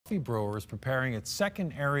Coffee brewer is preparing its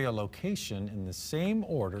second area location in the same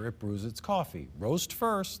order it brews its coffee. Roast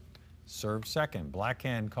first, serve second. Black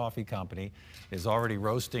Hand Coffee Company is already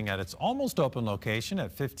roasting at its almost open location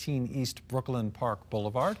at 15 East Brooklyn Park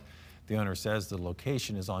Boulevard. The owner says the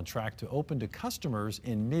location is on track to open to customers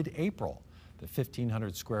in mid-April. The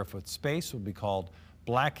 1,500 square foot space will be called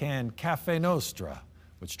Black Hand Caffè Nostra,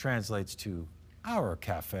 which translates to our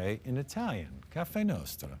cafe in Italian. Caffè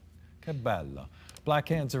Nostra. Che bello. Black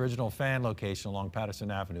Hand's original fan location along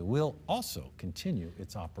Patterson Avenue will also continue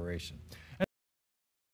its operation.